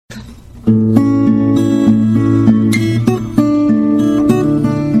Welcome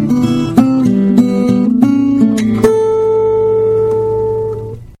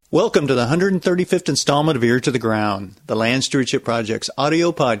to the 135th installment of Ear to the Ground, the Land Stewardship Project's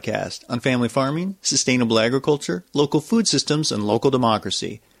audio podcast on family farming, sustainable agriculture, local food systems, and local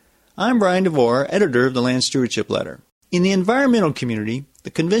democracy. I'm Brian DeVore, editor of the Land Stewardship Letter. In the environmental community, the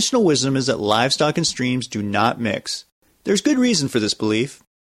conventional wisdom is that livestock and streams do not mix. There's good reason for this belief.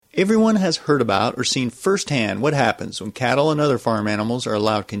 Everyone has heard about or seen firsthand what happens when cattle and other farm animals are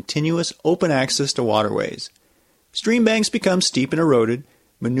allowed continuous, open access to waterways. Stream banks become steep and eroded,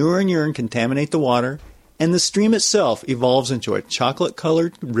 manure and urine contaminate the water, and the stream itself evolves into a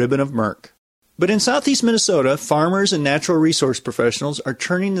chocolate-colored ribbon of murk. But in southeast Minnesota, farmers and natural resource professionals are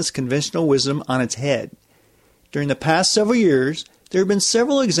turning this conventional wisdom on its head. During the past several years, there have been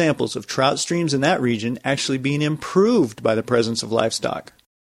several examples of trout streams in that region actually being improved by the presence of livestock.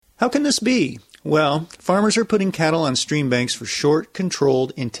 How can this be? Well, farmers are putting cattle on stream banks for short,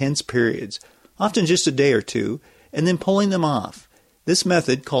 controlled, intense periods, often just a day or two, and then pulling them off. This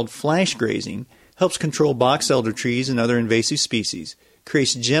method, called flash grazing, helps control box elder trees and other invasive species,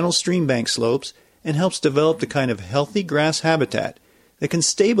 creates gentle stream bank slopes, and helps develop the kind of healthy grass habitat that can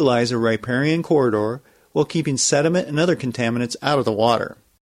stabilize a riparian corridor while keeping sediment and other contaminants out of the water.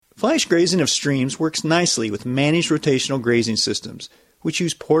 Flash grazing of streams works nicely with managed rotational grazing systems, which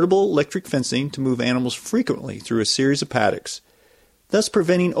use portable electric fencing to move animals frequently through a series of paddocks, thus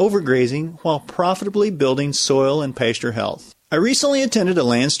preventing overgrazing while profitably building soil and pasture health. I recently attended a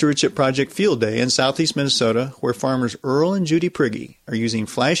Land Stewardship Project field day in southeast Minnesota where farmers Earl and Judy Prigge are using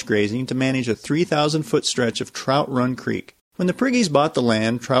flash grazing to manage a 3,000-foot stretch of Trout Run Creek. When the Prigges bought the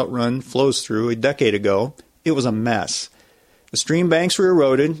land Trout Run flows through a decade ago, it was a mess. The stream banks were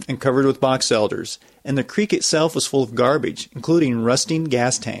eroded and covered with box elders, and the creek itself was full of garbage, including rusting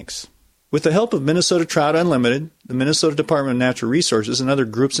gas tanks. With the help of Minnesota Trout Unlimited, the Minnesota Department of Natural Resources, and other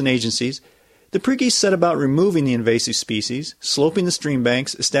groups and agencies, the Prigges set about removing the invasive species, sloping the stream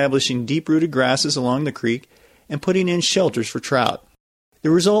banks, establishing deep-rooted grasses along the creek, and putting in shelters for trout. The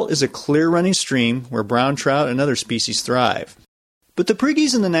result is a clear-running stream where brown trout and other species thrive. But the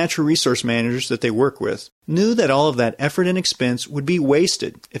Prigges and the natural resource managers that they work with knew that all of that effort and expense would be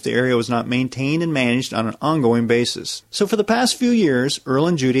wasted if the area was not maintained and managed on an ongoing basis. So for the past few years, Earl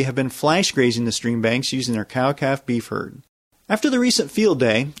and Judy have been flash grazing the stream banks using their cow-calf beef herd. After the recent field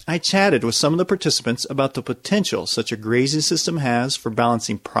day, I chatted with some of the participants about the potential such a grazing system has for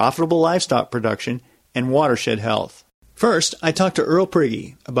balancing profitable livestock production and watershed health. First, I talked to Earl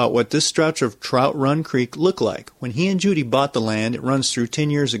Prigge about what this stretch of Trout Run Creek looked like when he and Judy bought the land it runs through 10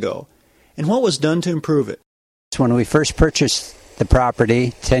 years ago, and what was done to improve it. When we first purchased the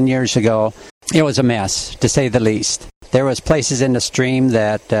property 10 years ago, it was a mess, to say the least. There was places in the stream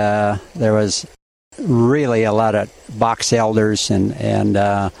that there was really a lot of box elders and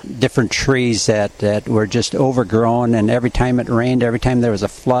different trees that were just overgrown, and every time it rained, every time there was a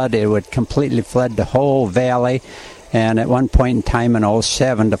flood, it would completely flood the whole valley. And at one point in time in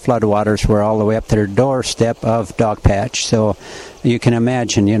 2007, the floodwaters were all the way up to their doorstep of Dogpatch. So you can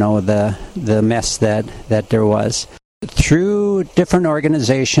imagine, the mess that there was. Through different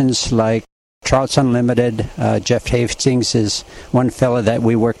organizations like Trouts Unlimited, Jeff Hastings is one fellow that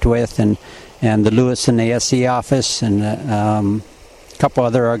we worked with, and the Lewis and ASE office, and a couple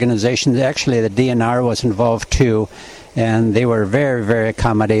other organizations. Actually, the DNR was involved too, and they were very, very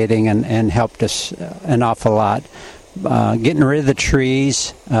accommodating and helped us an awful lot. Getting rid of the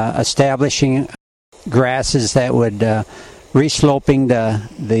trees, establishing grasses that would resloping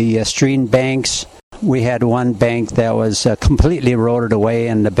the stream banks. We had one bank that was completely eroded away,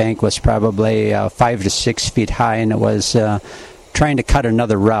 and the bank was probably 5 to 6 feet high, and it was trying to cut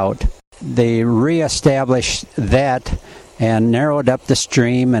another route. They reestablished that and narrowed up the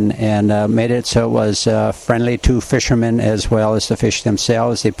stream and made it so it was friendly to fishermen as well as the fish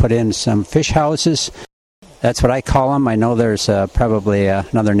themselves. They put in some fish houses. That's what I call them. I know there's probably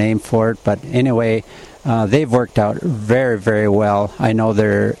another name for it, but anyway, they've worked out very, very well. I know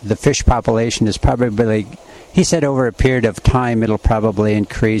the fish population is probably, he said over a period of time it'll probably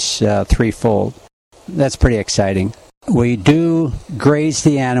increase threefold. That's pretty exciting. We do graze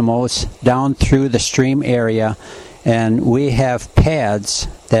the animals down through the stream area, and we have pads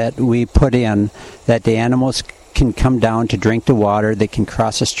that we put in that the animals can come down to drink the water. They can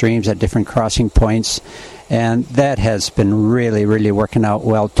cross the streams at different crossing points, and that has been really, really working out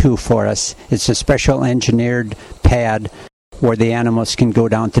well too for us. It's a special engineered pad where the animals can go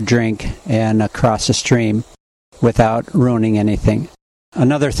down to drink and cross the stream without ruining anything.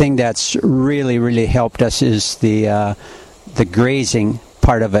 Another thing that's really, really helped us is the grazing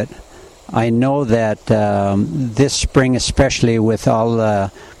part of it. I know that this spring, especially with all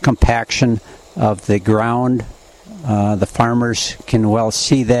the compaction of the ground, the farmers can well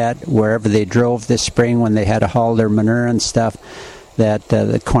see that wherever they drove this spring when they had to haul their manure and stuff, that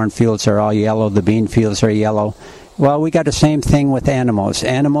the cornfields are all yellow, the bean fields are yellow. Well, we got the same thing with animals.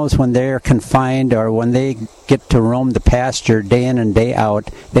 Animals, when they're confined or when they get to roam the pasture day in and day out,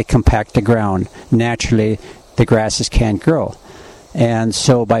 they compact the ground. Naturally, the grasses can't grow. And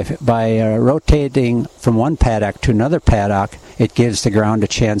so by rotating from one paddock to another paddock, it gives the ground a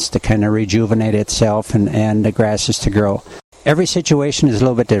chance to kind of rejuvenate itself and the grasses to grow. Every situation is a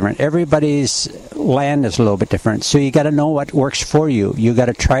little bit different. Everybody's land is a little bit different. So you got to know what works for you. You got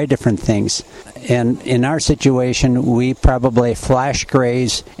to try different things. And in our situation, we probably flash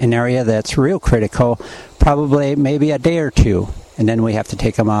graze an area that's real critical, probably maybe a day or two, and then we have to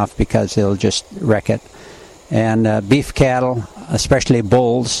take them off because they'll just wreck it. And beef cattle, especially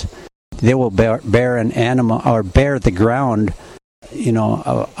bulls, they will bear an animal or bear the ground, you know,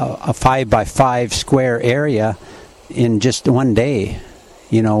 a 5x5 square area in just one day,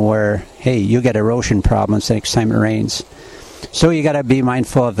 you know, where, hey, you get erosion problems the next time it rains. So you got to be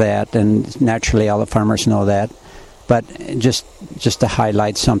mindful of that, and naturally all the farmers know that. But just to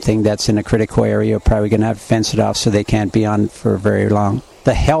highlight something that's in a critical area, you're probably going to have to fence it off so they can't be on for very long.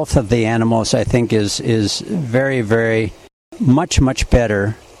 The health of the animals, I think, is very, very much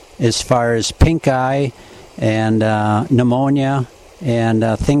better as far as pink eye and pneumonia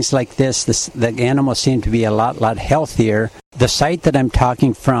and things like this. The animals seem to be a lot healthier. The site that I'm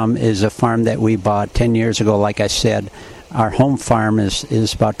talking from is a farm that we bought 10 years ago, like I said. Our home farm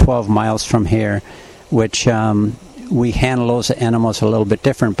is about 12 miles from here, which we handle those animals a little bit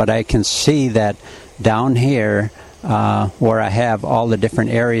different. But I can see that down here, where I have all the different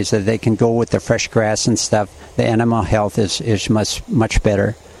areas that they can go with the fresh grass and stuff, the animal health is much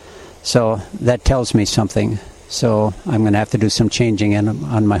better. So that tells me something. So I'm going to have to do some changing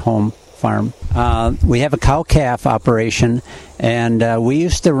on my home farm. We have a cow-calf operation, and we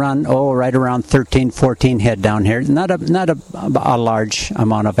used to run right around 13, 14 head down here. Not a large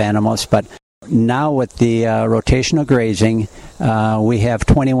amount of animals, but now with the rotational grazing, we have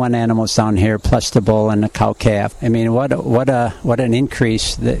 21 animals down here, plus the bull and the cow-calf. I mean, what an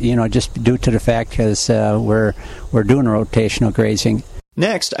increase that, you know, just due to the fact because we're doing rotational grazing.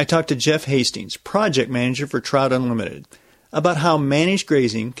 Next, I talked to Jeff Hastings, project manager for Trout Unlimited, about how managed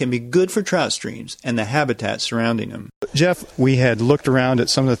grazing can be good for trout streams and the habitat surrounding them. Jeff, we had looked around at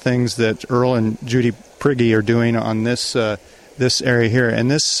some of the things that Earl and Judy Prigge are doing on this area here,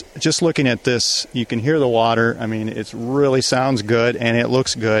 and this, just looking at this, you can hear the water. I mean, it really sounds good and it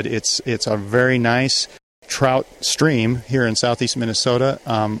looks good. It's a very nice trout stream here in southeast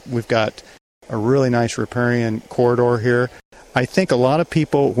Minnesota. We've got a really nice riparian corridor here. I think a lot of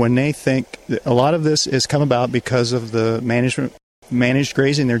people, when they think a lot of this has come about because of the managed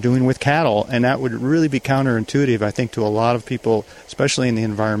grazing they're doing with cattle, and that would really be counterintuitive, I think, to a lot of people, especially in the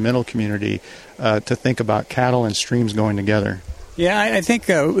environmental community, to think about cattle and streams going together. Yeah, I think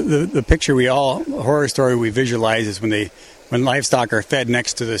the picture horror story we visualize is when livestock are fed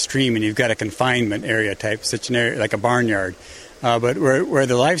next to the stream and you've got a confinement area type, such an area like a barnyard. But where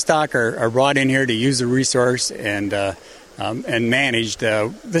the livestock are brought in here to use the resource and managed,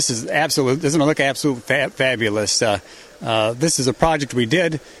 this doesn't look absolutely fabulous. This is a project we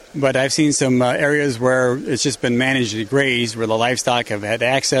did, but I've seen some areas where it's just been managed to graze, where the livestock have had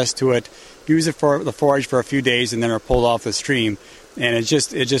access to it, use it for the forage for a few days, and then are pulled off the stream, and it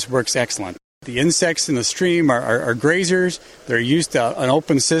just works excellent. The insects in the stream are grazers. They're used to an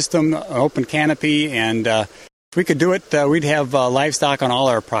open system, an open canopy, and if we could do it, we'd have livestock on all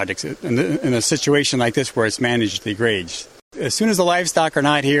our projects in a situation like this where it's managed to graze. As soon as the livestock are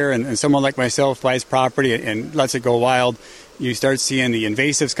not here and someone like myself buys property and lets it go wild, you start seeing the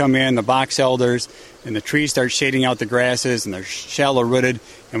invasives come in, the box elders, and the trees start shading out the grasses, and they're shallow rooted,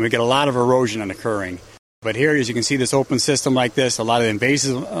 and we get a lot of erosion occurring. But here, as you can see, this open system like this, a lot of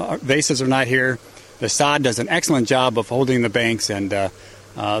invasives are not here. The sod does an excellent job of holding the banks, and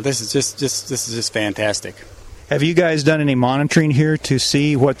this is just fantastic. Have you guys done any monitoring here to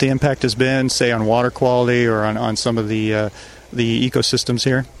see what the impact has been, say, on water quality or on some of the ecosystems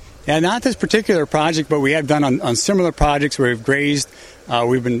here? Yeah, not this particular project, but we have done on similar projects where we've grazed.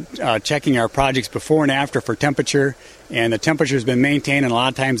 We've been checking our projects before and after for temperature, and the temperature has been maintained, and a lot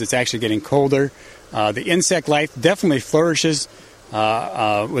of times it's actually getting colder. The insect life definitely flourishes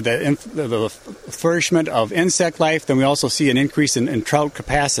with the flourishment of insect life, then we also see an increase in trout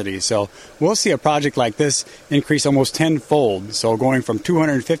capacity. So we'll see a project like this increase almost tenfold, so going from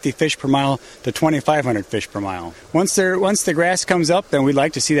 250 fish per mile to 2,500 fish per mile. Once the grass comes up, then we'd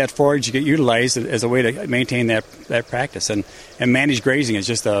like to see that forage get utilized as a way to maintain that practice. And managed grazing is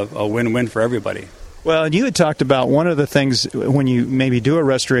just a win-win for everybody. Well, you had talked about one of the things when you maybe do a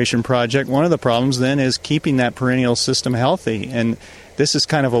restoration project, one of the problems then is keeping that perennial system healthy. And this is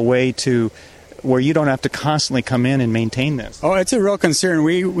kind of a way to where you don't have to constantly come in and maintain this. Oh, it's a real concern.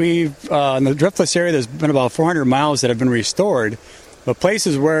 We've in the driftless area, there's been about 400 miles that have been restored. But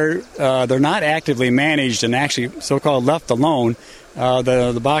places where they're not actively managed and actually so-called left alone,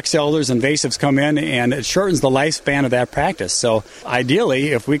 the box elders and invasives come in, and it shortens the lifespan of that practice. So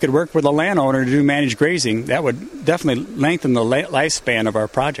ideally, if we could work with a landowner to do managed grazing, that would definitely lengthen the lifespan of our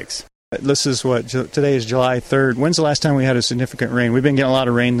projects. This is today is July 3rd. When's the last time we had a significant rain? We've been getting a lot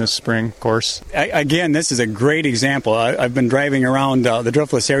of rain this spring, of course. Again, this is a great example. I've been driving around the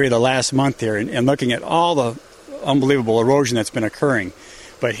driftless area the last month here and looking at all the unbelievable erosion that's been occurring.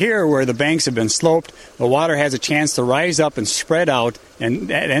 But here, where the banks have been sloped, the water has a chance to rise up and spread out, and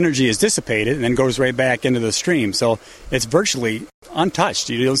that energy is dissipated and then goes right back into the stream. So it's virtually untouched.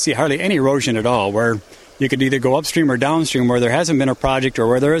 You don't see hardly any erosion at all, where you could either go upstream or downstream where there hasn't been a project or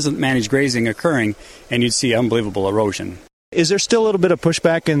where there isn't managed grazing occurring, and you'd see unbelievable erosion. Is there still a little bit of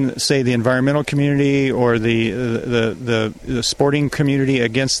pushback in, say, the environmental community or the sporting community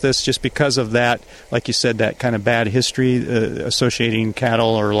against this just because of that, like you said, that kind of bad history associating cattle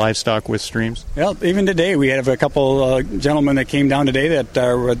or livestock with streams? Well, even today we have a couple gentlemen that came down today that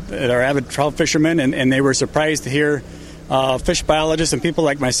are avid trout fishermen, and they were surprised to hear fish biologists and people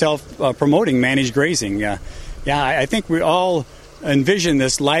like myself promoting managed grazing. I think we all envision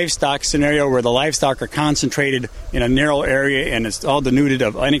this livestock scenario where the livestock are concentrated in a narrow area and it's all denuded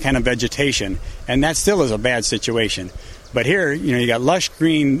of any kind of vegetation, and that still is a bad situation. But here, you got lush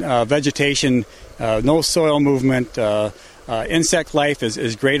green vegetation, no soil movement, insect life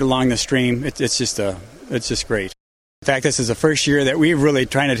is great along the stream. It's just great. In fact, this is the first year that we're really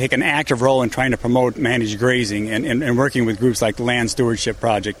trying to take an active role in trying to promote managed grazing and working with groups like the Land Stewardship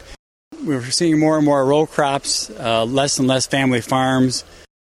Project. We're seeing more and more row crops, less and less family farms,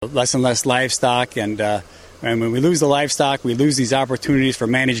 less and less livestock, and when we lose the livestock, we lose these opportunities for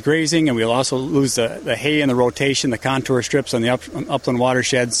managed grazing, and we'll also lose the hay and the rotation, the contour strips on the upland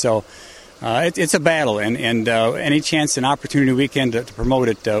watersheds. So it's a battle, and any chance and opportunity we can to promote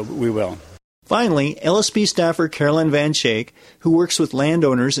it, we will. Finally, LSP staffer Carolyn Van Schaik, who works with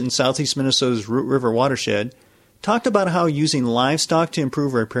landowners in southeast Minnesota's Root River watershed, talked about how using livestock to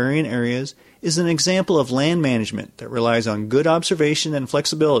improve riparian areas is an example of land management that relies on good observation and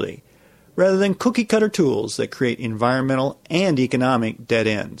flexibility, rather than cookie-cutter tools that create environmental and economic dead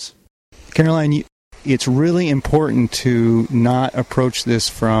ends. Caroline, it's really important to not approach this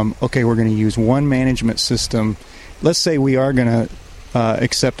from, okay, we're going to use one management system. Let's say we are going to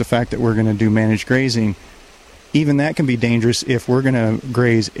accept the fact that we're going to do managed grazing. Even that can be dangerous if we're going to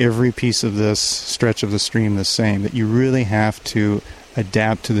graze every piece of this stretch of the stream the same, that you really have to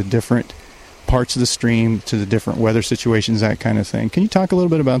adapt to the different parts of the stream, to the different weather situations, that kind of thing. Can you talk a little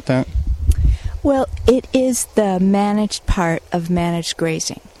bit about that? Well, it is the managed part of managed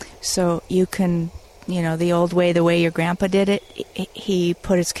grazing. So you can, the old way, the way your grandpa did it, he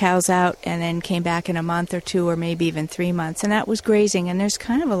put his cows out and then came back in a month or two or maybe even 3 months, and that was grazing. And there's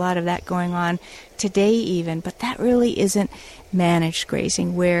kind of a lot of that going on today even, but that really isn't managed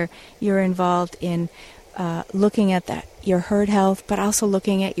grazing, where you're involved in looking at your herd health, but also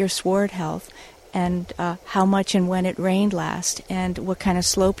looking at your sward health and how much and when it rained last and what kind of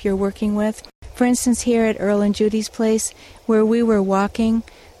slope you're working with. For instance, here at Earl and Judy's place, where we were walking,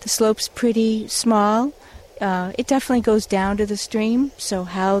 the slope's pretty small. It definitely goes down to the stream, so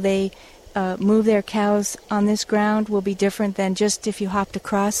how they move their cows on this ground will be different than just if you hopped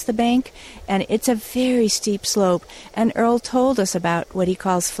across the bank. And it's a very steep slope. And Earl told us about what he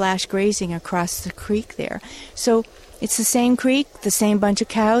calls flash grazing across the creek there. So it's the same creek, the same bunch of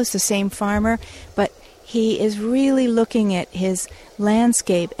cows, the same farmer, but he is really looking at his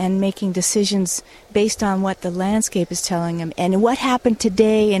landscape and making decisions based on what the landscape is telling him and what happened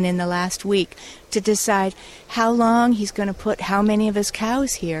today and in the last week to decide how long he's going to put how many of his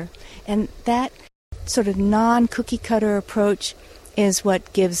cows here. And that sort of non-cookie cutter approach is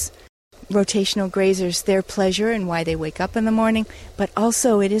what gives rotational grazers their pleasure and why they wake up in the morning, but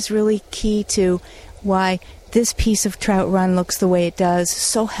also it is really key to why this piece of Trout Run looks the way it does,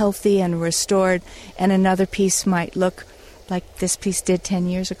 so healthy and restored, and another piece might look like this piece did 10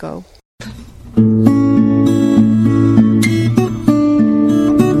 years ago.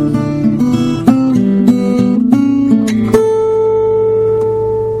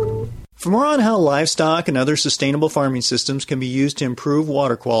 livestock and other sustainable farming systems can be used to improve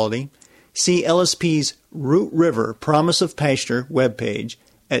water quality, see LSP's Root River Promise of Pasture webpage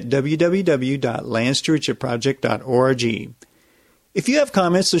at www.landstewardshipproject.org. If you have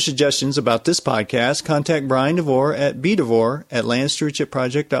comments or suggestions about this podcast, contact Brian DeVore at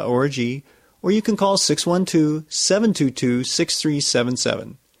bdevore@landstewardshipproject.org, or you can call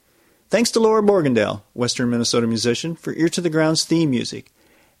 612-722-6377. Thanks to Laura Borgendale, Western Minnesota musician, for Ear to the Ground's theme music.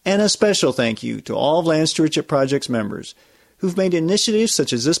 And a special thank you to all of Land Stewardship Project's members who've made initiatives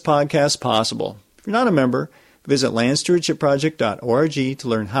such as this podcast possible. If you're not a member, visit landstewardshipproject.org to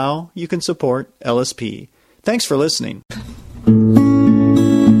learn how you can support LSP. Thanks for listening.